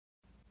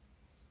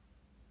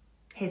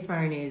Hey,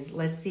 Smarter News.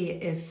 Let's see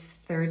if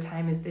third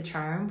time is the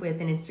charm with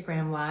an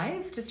Instagram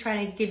Live. Just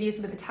trying to give you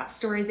some of the top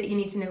stories that you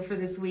need to know for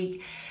this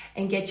week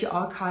and get you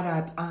all caught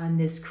up on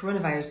this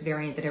coronavirus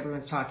variant that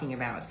everyone's talking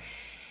about.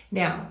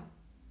 Now,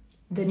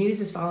 the news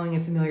is following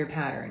a familiar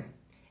pattern.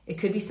 It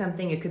could be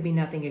something, it could be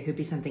nothing, it could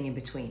be something in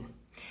between.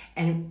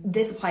 And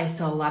this applies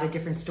to a lot of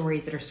different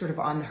stories that are sort of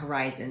on the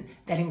horizon.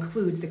 That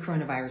includes the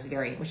coronavirus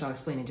variant, which I'll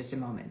explain in just a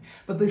moment.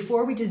 But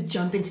before we just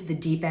jump into the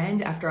deep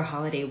end after a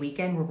holiday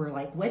weekend where we're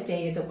like, what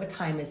day is it? What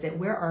time is it?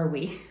 Where are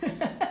we?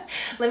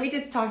 Let me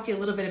just talk to you a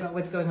little bit about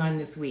what's going on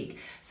this week.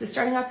 So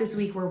starting off this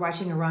week, we're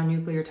watching Iran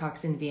nuclear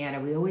talks in Vienna.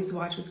 We always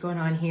watch what's going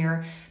on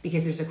here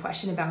because there's a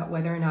question about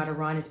whether or not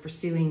Iran is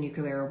pursuing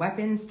nuclear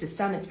weapons. To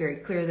some, it's very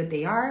clear that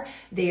they are.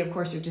 They, of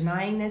course, are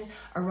denying this.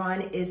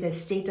 Iran is a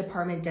State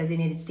Department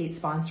designated state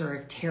sponsor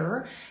of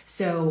terror.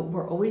 So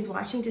we're always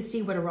watching to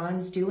see what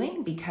Iran's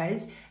doing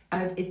because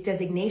of its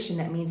designation.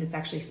 That means it's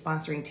actually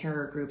sponsoring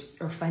terror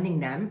groups or funding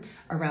them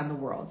around the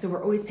world. So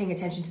we're always paying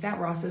attention to that.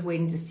 We're also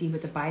waiting to see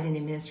what the Biden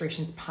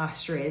administration's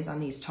posture is on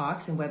these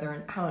talks and whether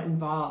and how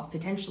involved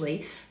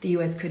potentially the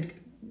U.S.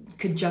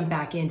 could jump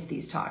back into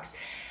these talks.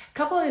 A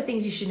couple other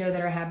things you should know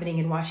that are happening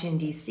in Washington,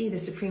 D.C. The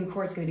Supreme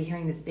Court's going to be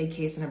hearing this big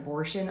case on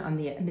abortion on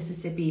the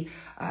Mississippi,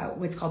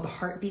 what's called the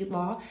heartbeat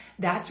law.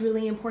 That's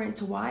really important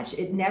to watch.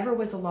 It never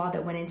was a law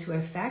that went into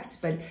effect,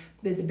 but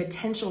the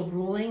potential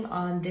ruling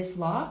on this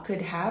law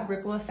could have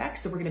ripple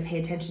effects. So we're going to pay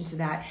attention to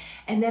that.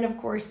 And then, of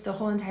course, the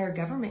whole entire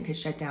government could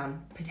shut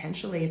down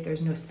potentially if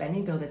there's no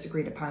spending bill that's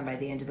agreed upon by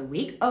the end of the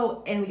week.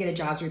 Oh, and we get a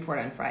jobs report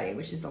on Friday,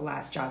 which is the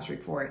last jobs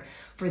report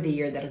for the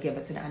year that'll give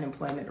us an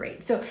unemployment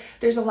rate. So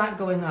there's a lot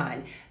going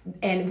on.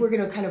 And we're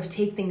going to kind of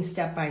take things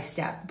step by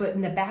step. But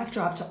in the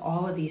backdrop to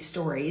all of these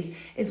stories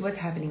is what's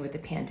happening with the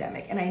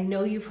pandemic. And I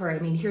know you've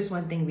heard, here's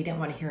one thing we didn't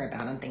want to hear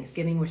about on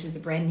Thanksgiving, which is a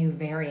brand new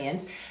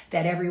variant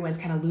that everyone's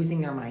kind of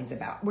losing their minds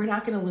about. We're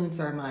not going to lose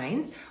our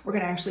minds. We're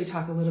going to actually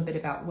talk a little bit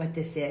about what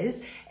this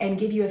is and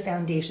give you a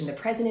foundation. The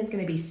president is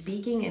going to be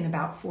speaking in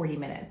about 40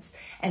 minutes.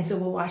 And so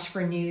we'll watch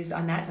for news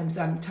on that.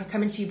 So I'm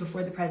coming to you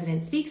before the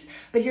president speaks.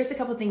 But here's a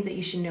couple things that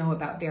you should know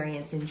about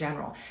variants in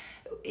general.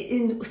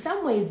 In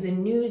some ways, the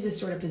news is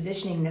sort of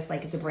positioning this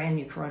like it's a brand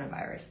new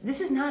coronavirus.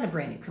 This is not a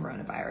brand new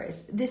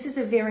coronavirus. This is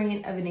a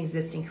variant of an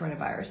existing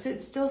coronavirus. So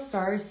it's still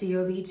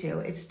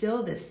SARS-CoV-2. It's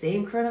still the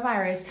same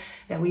coronavirus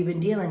that we've been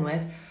dealing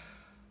with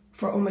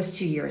for almost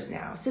 2 years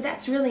now. So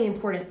that's really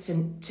important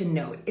to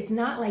note. It's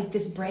not like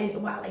this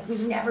brand, wow, like we've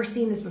never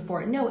seen this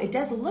before. No, it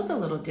does look a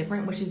little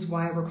different, which is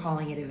why we're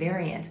calling it a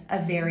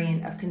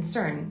variant of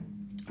concern.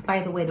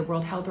 By the way, the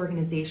World Health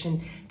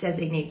Organization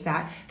designates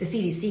that. The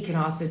CDC can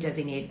also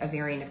designate a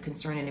variant of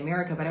concern in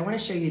America, but I want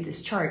to show you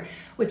this chart.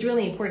 What's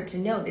really important to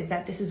note is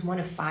that this is one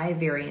of 5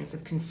 variants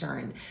of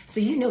concern. So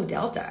you know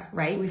Delta,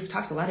 right? We've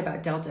talked a lot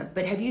about Delta,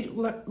 but have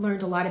you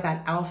learned a lot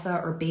about Alpha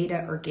or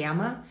Beta or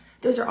Gamma?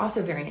 Those are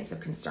also variants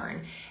of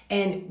concern.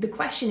 And the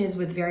question is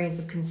with variants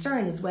of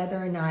concern is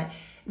whether or not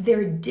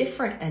they're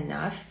different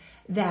enough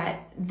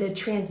that the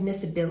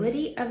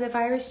transmissibility of the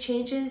virus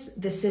changes,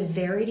 the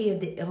severity of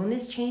the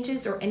illness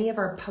changes, or any of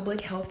our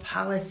public health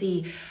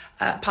policies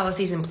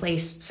in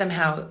place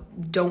somehow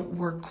don't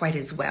work quite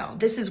as well.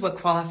 This is what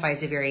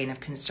qualifies a variant of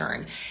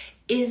concern.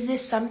 Is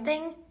this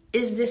something?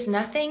 Is this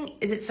nothing?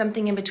 Is it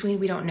something in between?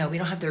 We don't know. We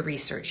don't have the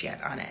research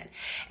yet on it.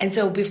 And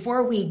so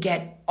before we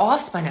get all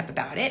spun up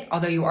about it,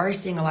 although you are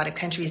seeing a lot of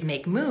countries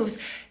make moves,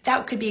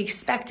 that could be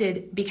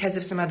expected because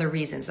of some other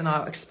reasons. And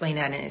I'll explain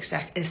that in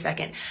a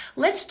second.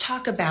 Let's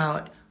talk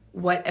about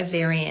what a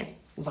variant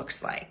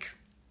looks like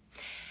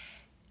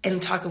and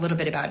talk a little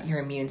bit about your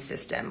immune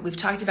system. We've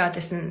talked about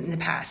this in the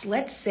past.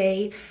 Let's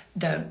say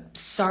the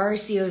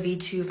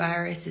SARS-CoV-2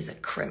 virus is a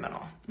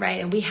criminal, right?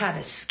 And we have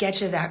a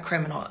sketch of that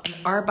criminal, and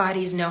our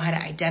bodies know how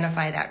to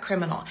identify that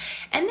criminal.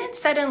 And then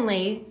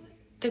suddenly,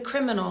 the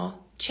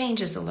criminal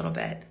changes a little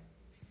bit.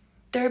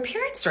 Their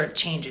appearance sort of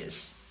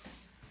changes.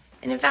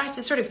 And in fact,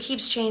 it sort of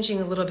keeps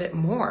changing a little bit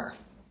more.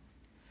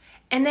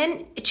 And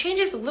then it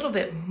changes a little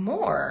bit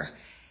more.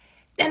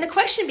 And the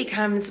question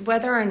becomes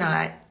whether or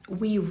not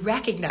we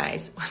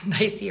recognize,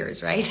 nice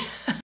ears, right?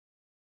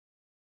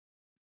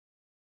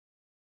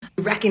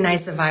 We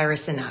recognize the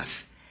virus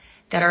enough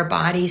that our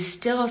bodies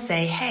still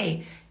say,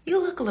 hey,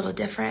 you look a little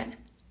different,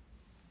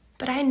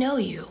 but I know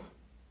you.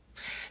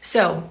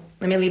 So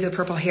let me leave the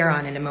purple hair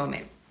on in a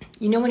moment.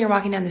 You know when you're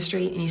walking down the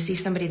street and you see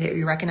somebody that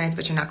you recognize,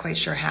 but you're not quite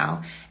sure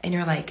how, and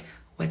you're like,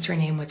 what's her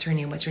name? What's her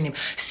name? What's her name?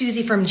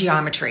 Susie from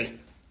geometry.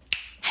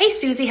 Hey,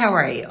 Susie, how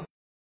are you?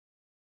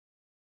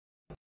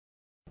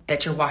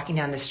 That you're walking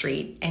down the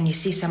street and you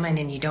see someone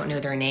and you don't know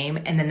their name,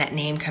 and then that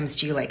name comes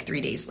to you like 3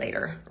 days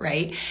later,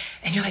 right?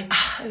 And you're like,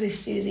 oh, it was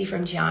Susie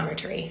from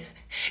geometry.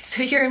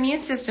 So your immune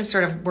system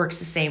sort of works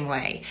the same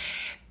way.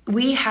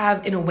 We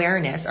have an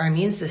awareness, our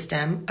immune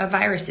system, of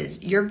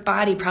viruses. Your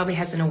body probably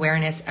has an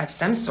awareness of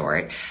some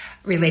sort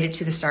related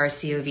to the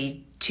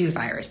SARS-CoV-2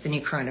 virus, the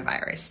new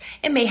coronavirus.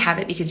 It may have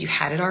it because you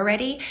had it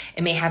already.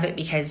 It may have it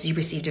because you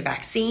received a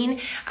vaccine.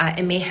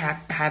 It may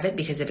have it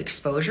because of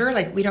exposure.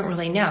 Like, we don't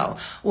really know.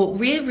 What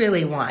we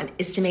really want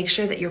is to make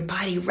sure that your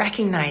body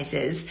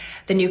recognizes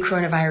the new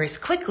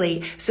coronavirus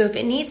quickly. So if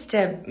it needs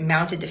to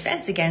mount a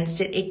defense against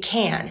it, it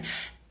can.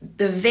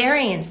 The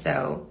variants,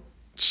 though,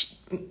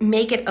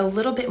 make it a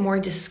little bit more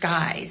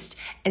disguised.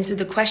 And so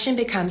the question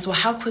becomes, well,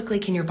 how quickly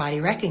can your body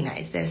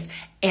recognize this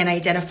and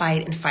identify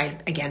it and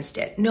fight against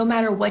it? No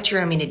matter what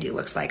your immunity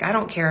looks like. I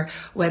don't care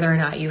whether or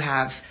not you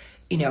have,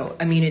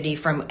 immunity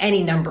from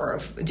any number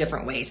of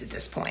different ways at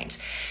this point.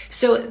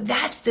 So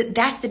that's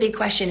the big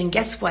question. And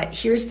guess what?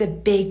 Here's the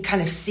big kind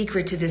of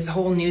secret to this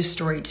whole news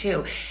story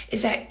too,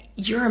 is that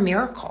you're a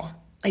miracle.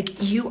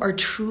 Like, you are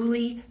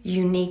truly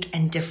unique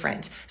and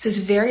different. So it's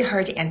very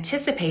hard to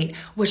anticipate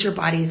what your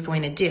body is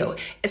going to do.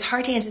 It's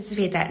hard to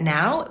anticipate that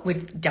now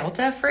with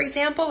Delta, for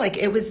example. Like,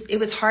 it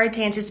was hard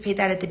to anticipate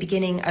that at the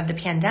beginning of the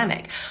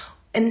pandemic.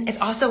 And it's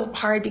also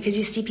hard because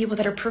you see people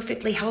that are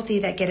perfectly healthy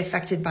that get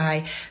affected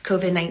by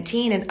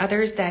COVID-19, and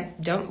others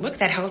that don't look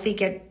that healthy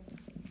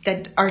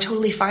that are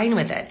totally fine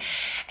with it.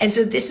 And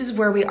so this is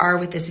where we are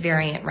with this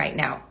variant right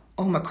now,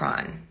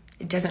 Omicron.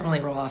 It doesn't really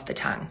roll off the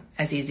tongue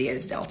as easy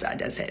as Delta,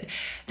 does it?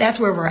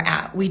 That's where we're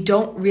at. We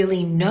don't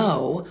really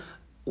know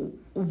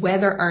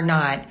whether or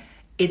not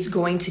it's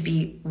going to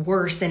be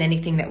worse than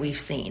anything that we've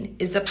seen.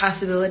 Is the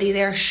possibility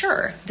there?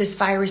 Sure. This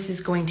virus is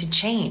going to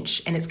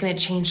change, and it's going to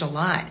change a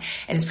lot.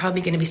 And it's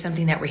probably going to be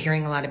something that we're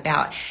hearing a lot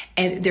about.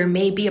 And there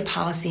may be a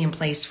policy in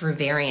place for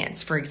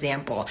variants, for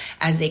example,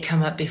 as they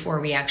come up before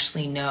we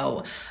actually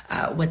know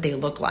what they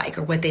look like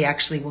or what they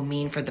actually will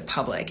mean for the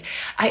public.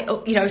 I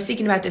was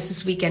thinking about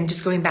this weekend,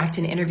 just going back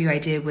to an interview I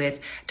did with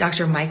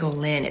Dr. Michael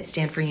Lin at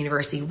Stanford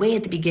University way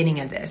at the beginning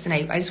of this. And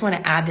I just want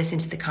to add this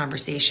into the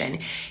conversation.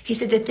 He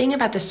said the thing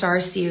about the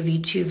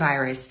SARS-CoV-2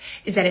 virus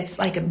is that it's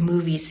like a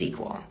movie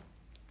sequel.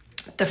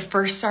 The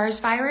first SARS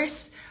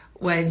virus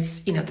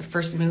was, the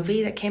first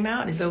movie that came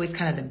out is always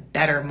kind of the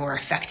better, more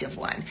effective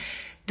one.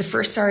 The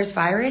first SARS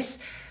virus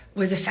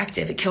was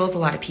effective. It killed a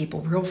lot of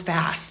people real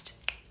fast.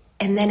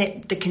 And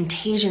then the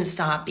contagion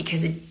stopped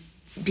because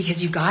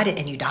you got it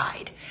and you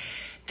died.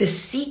 The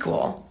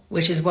sequel,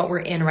 which is what we're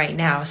in right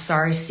now,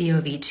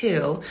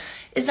 SARS-CoV-2,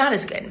 is not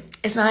as good.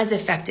 It's not as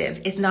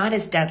effective. It's not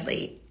as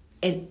deadly.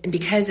 And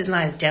because it's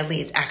not as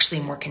deadly, it's actually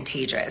more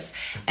contagious.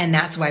 And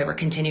that's why we're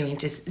continuing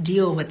to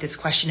deal with this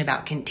question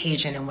about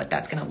contagion and what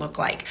that's going to look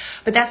like.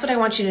 But that's what I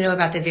want you to know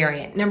about the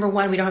variant. Number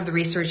one, we don't have the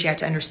research yet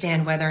to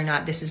understand whether or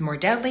not this is more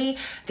deadly,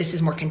 this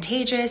is more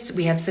contagious.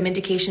 We have some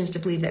indications to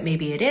believe that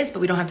maybe it is, but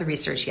we don't have the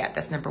research yet.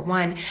 That's number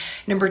one.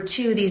 Number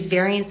two, these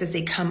variants, as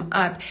they come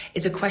up,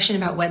 it's a question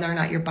about whether or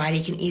not your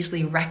body can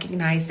easily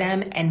recognize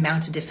them and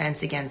mount a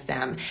defense against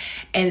them.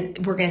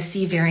 And we're going to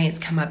see variants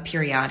come up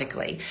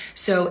periodically.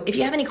 So if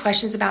you have any questions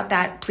about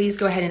that, please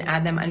go ahead and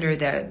add them under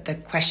the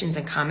questions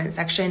and comments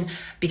section,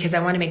 because I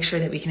want to make sure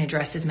that we can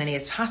address as many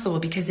as possible,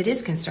 because it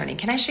is concerning.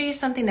 Can I show you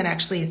something that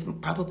actually is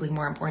probably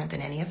more important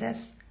than any of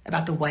this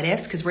about the what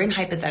ifs? Because we're in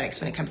hypothetics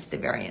when it comes to the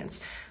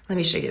variants. Let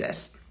me show you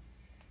this.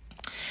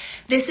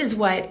 This is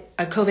what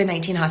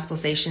COVID-19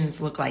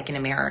 hospitalizations look like in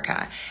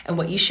America. And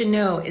what you should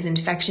know is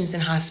infections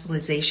and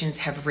hospitalizations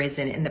have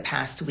risen in the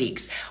past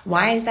weeks.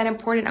 Why is that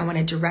important? I want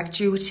to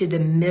direct you to the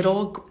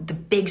middle, the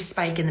big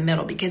spike in the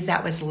middle, because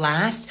that was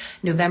last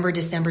November,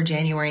 December,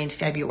 January, and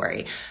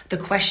February. The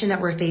question that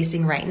we're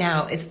facing right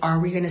now is, are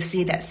we going to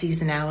see that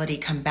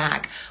seasonality come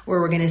back, where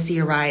we're going to see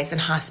a rise in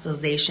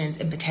hospitalizations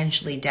and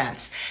potentially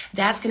deaths?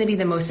 That's going to be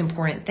the most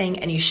important thing.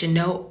 And you should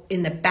know,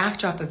 in the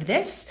backdrop of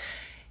this,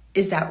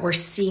 is that we're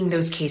seeing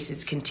those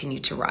cases continue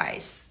to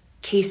rise.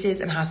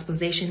 Cases and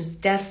hospitalizations,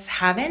 deaths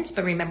haven't,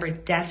 but remember,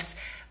 deaths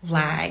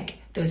lag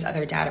those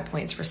other data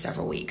points for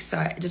several weeks. So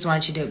I just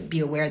want you to be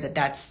aware that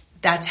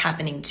that's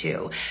happening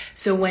too.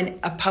 So when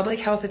a public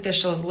health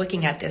official is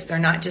looking at this, they're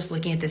not just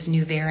looking at this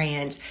new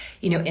variant,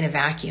 in a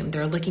vacuum.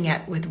 They're looking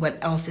at with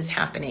what else is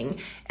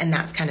happening, and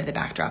that's kind of the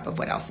backdrop of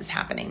what else is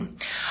happening.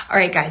 All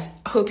right, guys,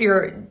 hope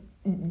you're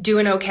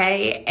doing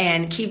okay,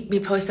 and keep me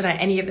posted on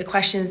any of the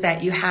questions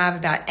that you have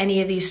about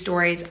any of these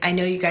stories. I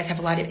know you guys have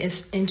a lot of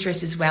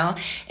interest as well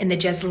in the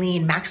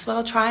Ghislaine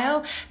Maxwell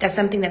trial. That's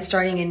something that's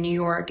starting in New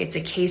York. It's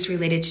a case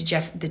related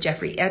to the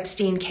Jeffrey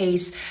Epstein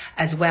case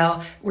as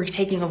well. We're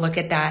taking a look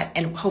at that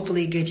and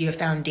hopefully give you a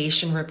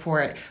foundation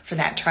report for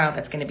that trial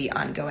that's going to be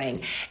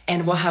ongoing.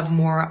 And we'll have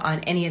more on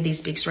any of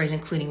these big stories,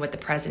 including what the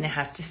president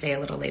has to say a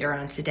little later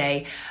on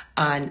today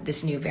on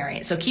this new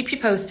variant. So keep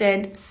you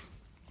posted.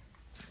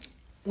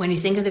 When you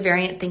think of the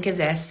variant, think of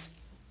this.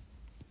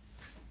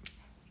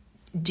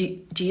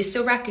 Do you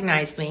still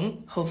recognize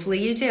me?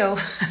 Hopefully you do.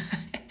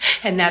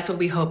 And that's what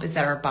we hope, is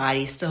that our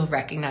bodies still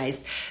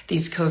recognize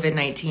these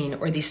COVID-19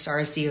 or these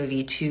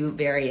SARS-CoV-2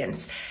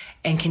 variants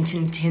and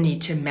continue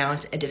to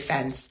mount a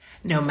defense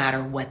no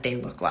matter what they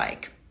look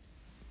like.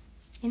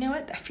 You know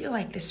what? I feel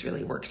like this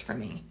really works for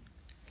me.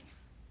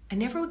 I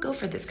never would go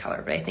for this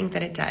color, but I think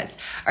that it does.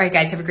 All right,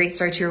 guys, have a great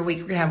start to your week.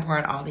 We're going to have more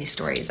on all these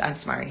stories on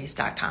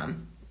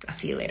smartnews.com. I'll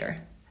see you later.